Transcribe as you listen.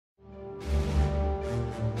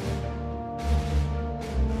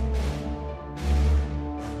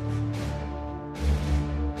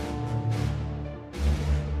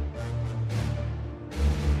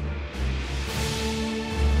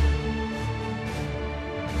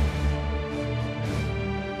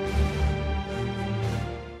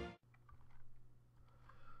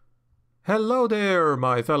Hello there,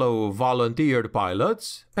 my fellow volunteered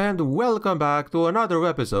pilots, and welcome back to another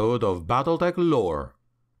episode of Battletech lore.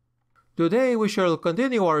 Today we shall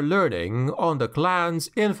continue our learning on the clan's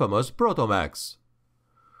infamous Protomechs.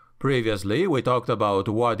 Previously we talked about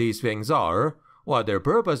what these things are, what their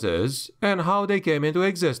purpose is, and how they came into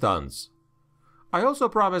existence. I also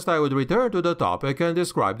promised I would return to the topic and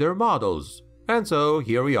describe their models, and so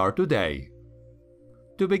here we are today.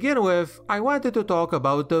 To begin with, I wanted to talk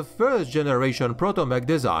about the first generation Protomech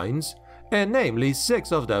designs, and namely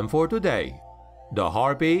 6 of them for today. The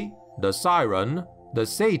Harpy, the Siren, the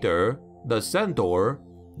Satyr, the Centaur,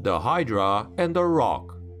 the Hydra, and the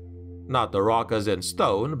Roc. Not the rock as in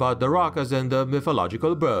stone, but the roc as in the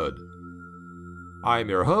mythological bird. I'm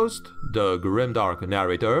your host, the grimdark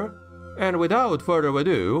narrator, and without further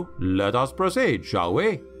ado, let us proceed, shall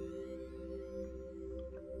we?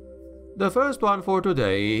 The first one for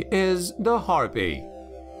today is the Harpy.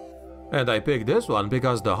 And I picked this one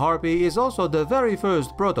because the Harpy is also the very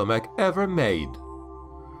first Protomech ever made.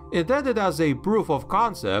 Intended as a proof of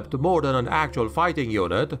concept more than an actual fighting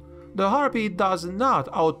unit, the Harpy does not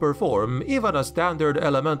outperform even a standard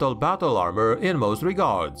elemental battle armor in most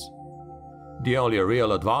regards. The only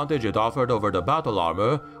real advantage it offered over the battle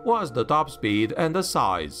armor was the top speed and the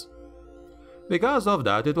size. Because of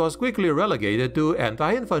that, it was quickly relegated to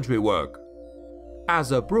anti-infantry work.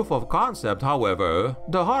 As a proof of concept, however,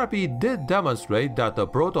 the Harpy did demonstrate that the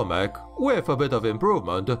Protomech, with a bit of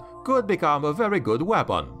improvement, could become a very good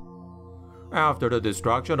weapon. After the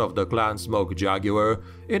destruction of the Clan Smoke Jaguar,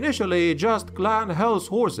 initially just Clan Hell's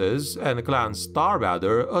Horses and Clan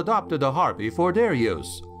Starbatter adopted the Harpy for their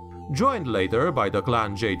use, joined later by the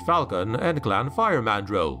Clan Jade Falcon and Clan Fire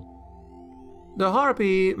Mandrill. The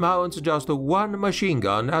Harpy mounts just one machine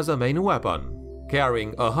gun as a main weapon,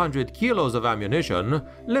 carrying 100 kilos of ammunition,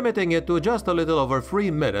 limiting it to just a little over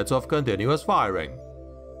 3 minutes of continuous firing.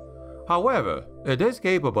 However, it is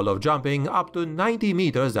capable of jumping up to 90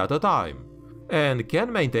 meters at a time, and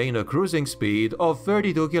can maintain a cruising speed of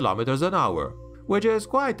 32 kilometers an hour, which is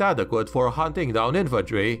quite adequate for hunting down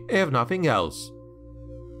infantry, if nothing else.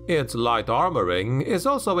 Its light armoring is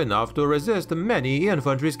also enough to resist many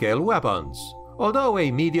infantry-scale weapons, although a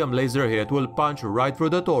medium laser hit will punch right through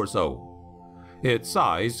the torso. Its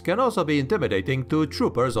size can also be intimidating to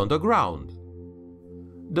troopers on the ground.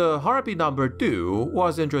 The Harpy No. 2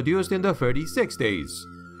 was introduced in the 3060s,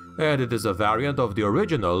 and it is a variant of the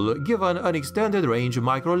original given an extended range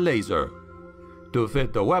micro laser. To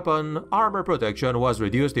fit the weapon, armor protection was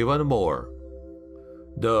reduced even more.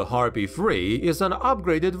 The Harpy 3 is an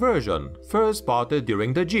upgraded version, first spotted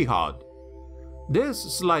during the Jihad. This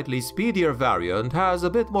slightly speedier variant has a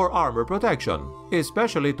bit more armor protection,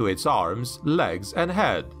 especially to its arms, legs, and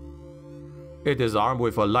head. It is armed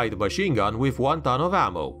with a light machine gun with 1 ton of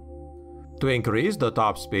ammo. To increase the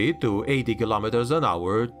top speed to 80 kilometers an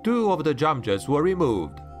hour, 2 of the jump jets were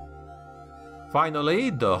removed. Finally,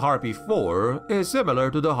 the Harpy 4 is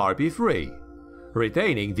similar to the Harpy 3,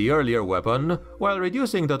 retaining the earlier weapon while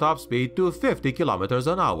reducing the top speed to 50 kilometers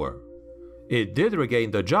an hour. It did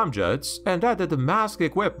regain the jump jets and added mask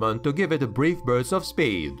equipment to give it brief bursts of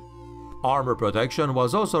speed. Armor protection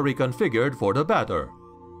was also reconfigured for the better.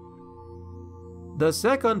 The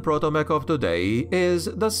second Protomech of today is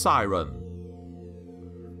the Siren.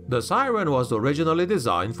 The Siren was originally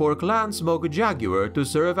designed for Clan Smoke Jaguar to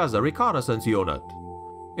serve as a reconnaissance unit.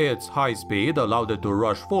 Its high speed allowed it to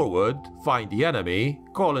rush forward, find the enemy,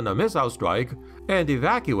 call in a missile strike, and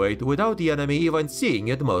evacuate without the enemy even seeing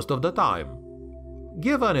it most of the time.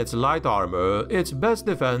 Given its light armor, its best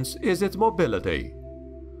defense is its mobility.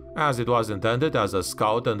 As it was intended as a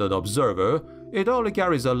scout and an observer, it only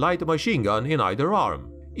carries a light machine gun in either arm,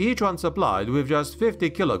 each one supplied with just 50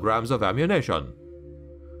 kilograms of ammunition.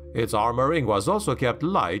 Its armoring was also kept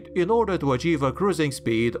light in order to achieve a cruising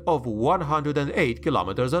speed of 108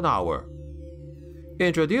 kilometers an hour.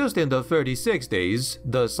 Introduced in the 3060s,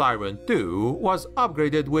 the Siren 2 was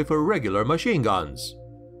upgraded with regular machine guns.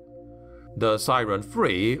 The Siren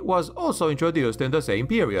 3 was also introduced in the same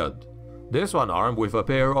period, this one armed with a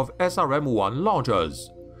pair of SRM-1 launchers,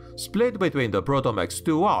 split between the Protomech's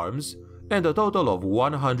 2 arms, and a total of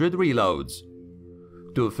 100 reloads.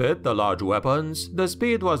 To fit the large weapons, the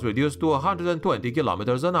speed was reduced to 120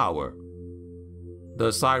 kilometers an hour.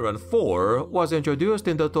 The Siren 4 was introduced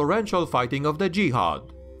in the torrential fighting of the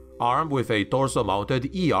Jihad, armed with a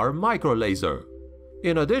torso-mounted ER micro laser.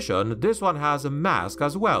 In addition, this one has a mask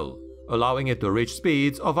as well, allowing it to reach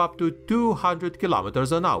speeds of up to 200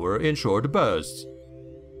 kilometers an hour in short bursts.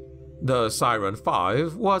 The Siren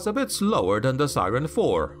 5 was a bit slower than the Siren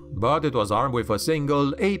 4, but it was armed with a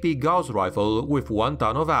single AP Gauss rifle with 1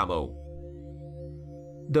 ton of ammo.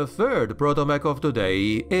 The third Protomech of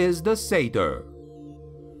today is the Satyr.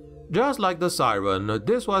 Just like the Siren,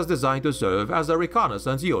 this was designed to serve as a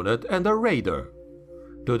reconnaissance unit and a raider.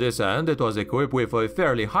 To this end, it was equipped with a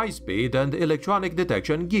fairly high speed and electronic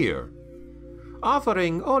detection gear.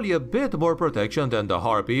 Offering only a bit more protection than the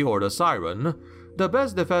Harpy or the Siren, the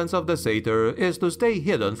best defense of the Satyr is to stay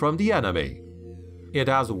hidden from the enemy. It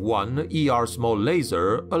has one ER small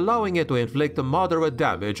laser, allowing it to inflict moderate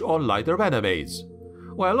damage on lighter enemies,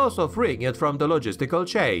 while also freeing it from the logistical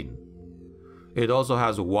chain. It also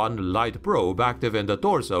has one light probe active in the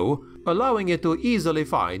torso, allowing it to easily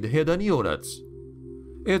find hidden units.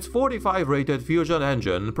 Its 45 rated fusion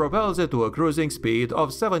engine propels it to a cruising speed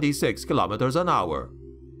of 76 km an hour.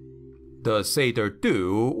 The Satyr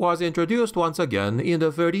 2 was introduced once again in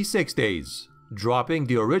the 3060s, dropping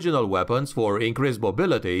the original weapons for increased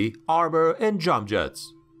mobility, armor, and jump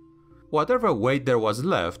jets. Whatever weight there was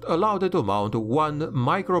left allowed it to mount one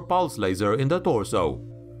micro-pulse laser in the torso.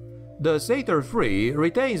 The Satyr 3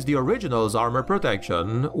 retains the original's armor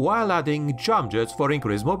protection while adding jump jets for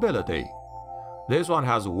increased mobility. This one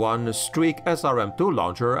has one Streak SRM-2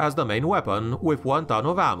 launcher as the main weapon with 1 ton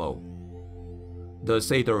of ammo. The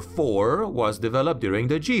Satyr 4 was developed during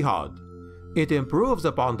the Jihad. It improves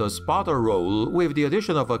upon the spotter role with the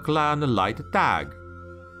addition of a clan light tag.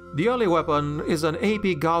 The only weapon is an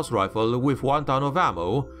AP Gauss rifle with 1 ton of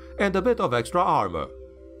ammo and a bit of extra armor.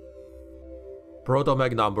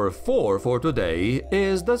 Protomech number 4 for today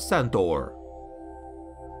is the Centaur.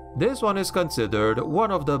 This one is considered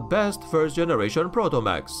one of the best first-generation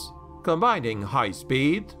Protomechs, combining high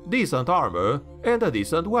speed, decent armor, and a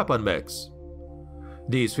decent weapon mix.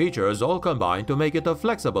 These features all combine to make it a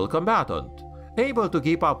flexible combatant, able to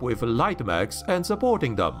keep up with light mechs and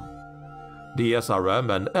supporting them. The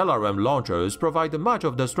SRM and LRM launchers provide much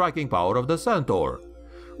of the striking power of the Centaur,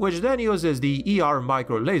 which then uses the ER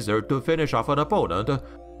micro laser to finish off an opponent,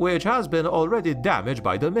 which has been already damaged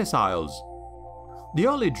by the missiles. The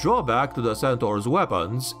only drawback to the Centaur's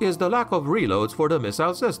weapons is the lack of reloads for the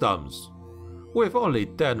missile systems. With only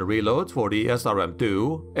 10 reloads for the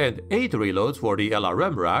SRM-2 and 8 reloads for the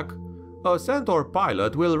LRM rack, a Centaur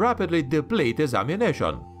pilot will rapidly deplete his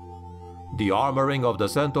ammunition. The armoring of the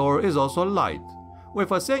Centaur is also light,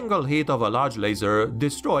 with a single hit of a large laser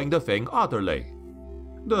destroying the thing utterly.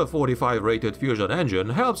 The 45 rated fusion engine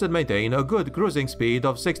helps it maintain a good cruising speed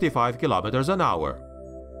of 65 km an hour.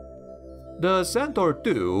 The Centaur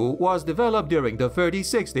 2 was developed during the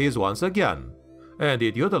 3060s once again, and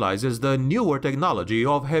it utilizes the newer technology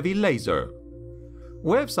of heavy laser.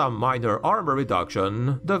 With some minor armor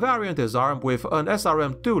reduction, the variant is armed with an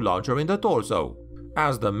SRM-2 launcher in the torso.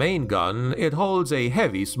 As the main gun, it holds a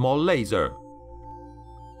heavy small laser.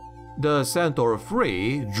 The Centaur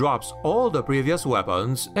 3 drops all the previous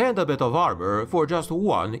weapons and a bit of armor for just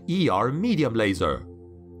one ER medium laser.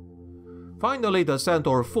 Finally, the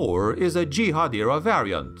Centaur 4 is a Jihad-era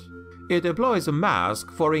variant. It employs a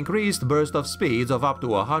mask for increased burst of speeds of up to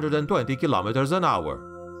 120 km an hour.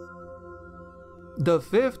 The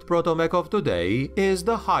fifth Protomech of today is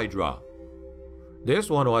the Hydra.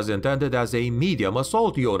 This one was intended as a medium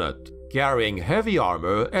assault unit, carrying heavy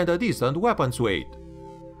armor and a decent weapon suite.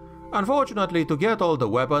 Unfortunately, to get all the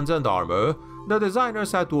weapons and armor, the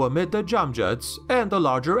designers had to omit the jump jets and the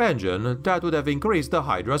larger engine that would have increased the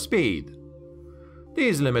Hydra speed.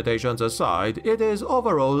 These limitations aside, it is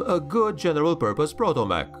overall a good general-purpose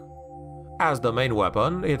Protomech. As the main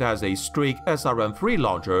weapon, it has a Streak SRM-3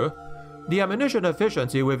 launcher. The ammunition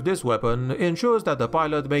efficiency with this weapon ensures that the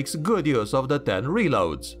pilot makes good use of the 10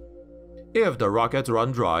 reloads. If the rockets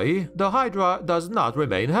run dry, the Hydra does not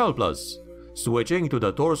remain helpless, switching to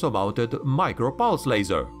the torso-mounted micro-pulse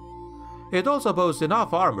laser. It also boasts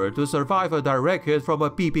enough armor to survive a direct hit from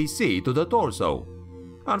a PPC to the torso.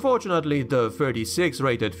 Unfortunately, the 36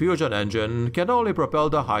 rated fusion engine can only propel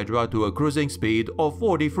the Hydra to a cruising speed of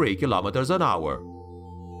 43 km an hour.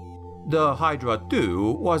 The Hydra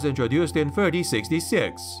 2 was introduced in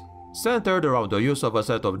 3066, centered around the use of a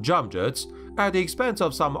set of jump jets at the expense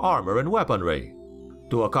of some armor and weaponry.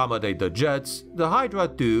 To accommodate the jets, the Hydra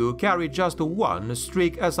 2 carried just one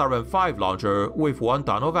Streak SRM-5 launcher with 1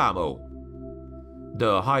 ton of ammo.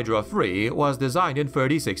 The Hydra 3 was designed in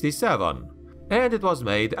 3067, and it was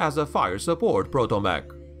made as a fire support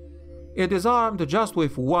Protomech. It is armed just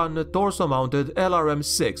with one torso-mounted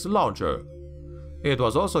LRM-6 launcher. It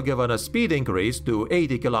was also given a speed increase to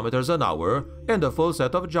 80 km an hour and a full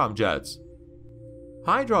set of jump jets.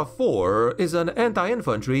 Hydra 4 is an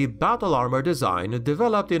anti-infantry battle armor design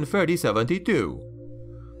developed in 3072.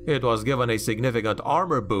 It was given a significant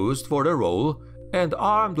armor boost for the role and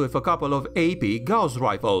armed with a couple of AP Gauss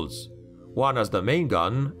rifles, one as the main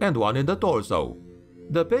gun and one in the torso.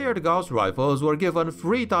 The paired Gauss rifles were given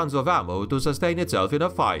 3 tons of ammo to sustain itself in a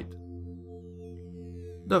fight.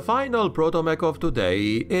 The final Protomech of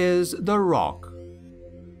today is the Roc.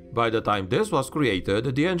 By the time this was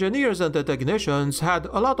created, the engineers and the technicians had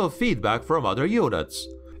a lot of feedback from other units,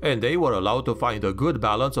 and they were allowed to find a good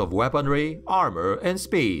balance of weaponry, armor, and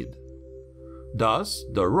speed. Thus,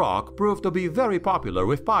 the Roc proved to be very popular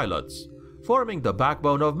with pilots, forming the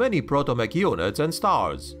backbone of many Protomech units and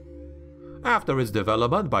stars. After its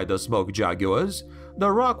development by the Smoke Jaguars,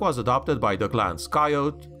 the Roc was adopted by the clans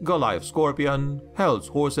Coyote, Goliath Scorpion, Hell's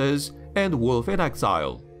Horses, and Wolf in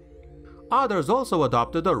Exile. Others also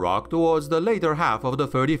adopted the Roc towards the later half of the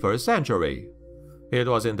 31st century. It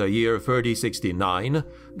was in the year 3069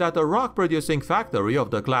 that the rock-producing factory of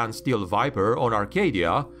the clan Steel Viper on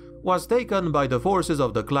Arcadia was taken by the forces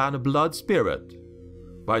of the clan Blood Spirit.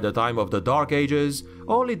 By the time of the Dark Ages,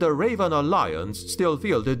 only the Raven Alliance still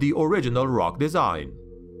fielded the original Roc design.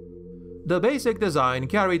 The basic design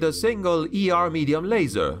carried a single ER medium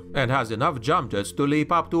laser and has enough jump jets to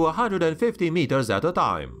leap up to 150 meters at a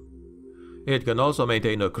time. It can also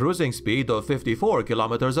maintain a cruising speed of 54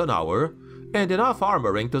 kilometers an hour and enough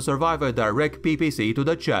armoring to survive a direct PPC to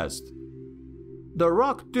the chest. The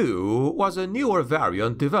Roc 2 was a newer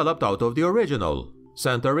variant developed out of the original,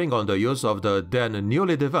 centering on the use of the then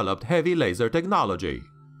newly developed heavy laser technology.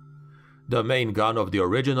 The main gun of the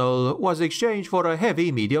original was exchanged for a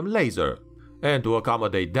heavy medium laser, and to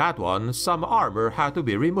accommodate that one, some armor had to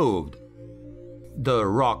be removed. The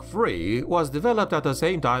Roc 3 was developed at the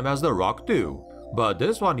same time as the Roc 2, but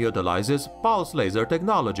this one utilizes pulse laser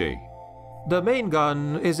technology. The main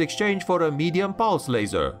gun is exchanged for a medium pulse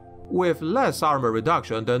laser, with less armor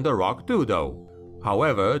reduction than the Roc 2 though.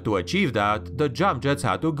 However, to achieve that, the jump jets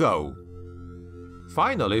had to go.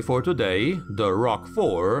 Finally for today, the Roc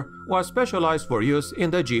 4 was specialized for use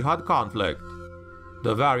in the Jihad conflict.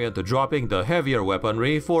 The variant dropping the heavier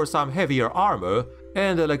weaponry for some heavier armor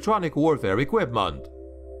and electronic warfare equipment.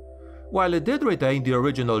 While it did retain the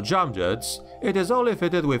original jump jets, it is only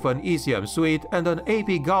fitted with an ECM suite and an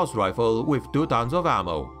AP Gauss rifle with 2 tons of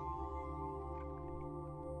ammo.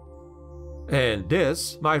 And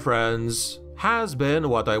this, my friends, has been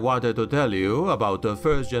what I wanted to tell you about the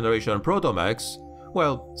first generation Protomechs,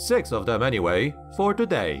 well, 6 of them anyway, for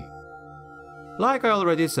today. Like I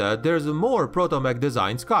already said, there's more Protomech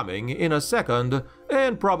designs coming in a second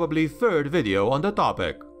and probably third video on the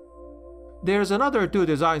topic. There's another 2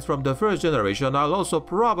 designs from the first generation I'll also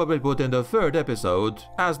probably put in the third episode,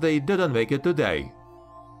 as they didn't make it today.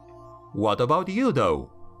 What about you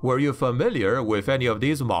though? Were you familiar with any of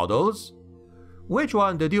these models? Which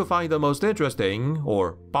one did you find the most interesting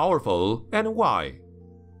or powerful, and why?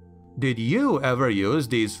 Did you ever use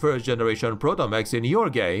these first generation Protomechs in your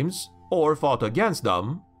games, or fought against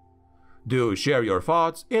them? Do share your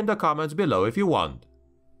thoughts in the comments below if you want.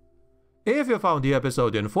 If you found the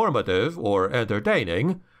episode informative or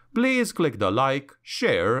entertaining, please click the like,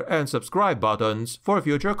 share, and subscribe buttons for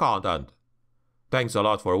future content. Thanks a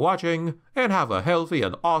lot for watching, and have a healthy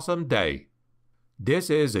and awesome day.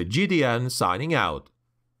 This is GDN signing out.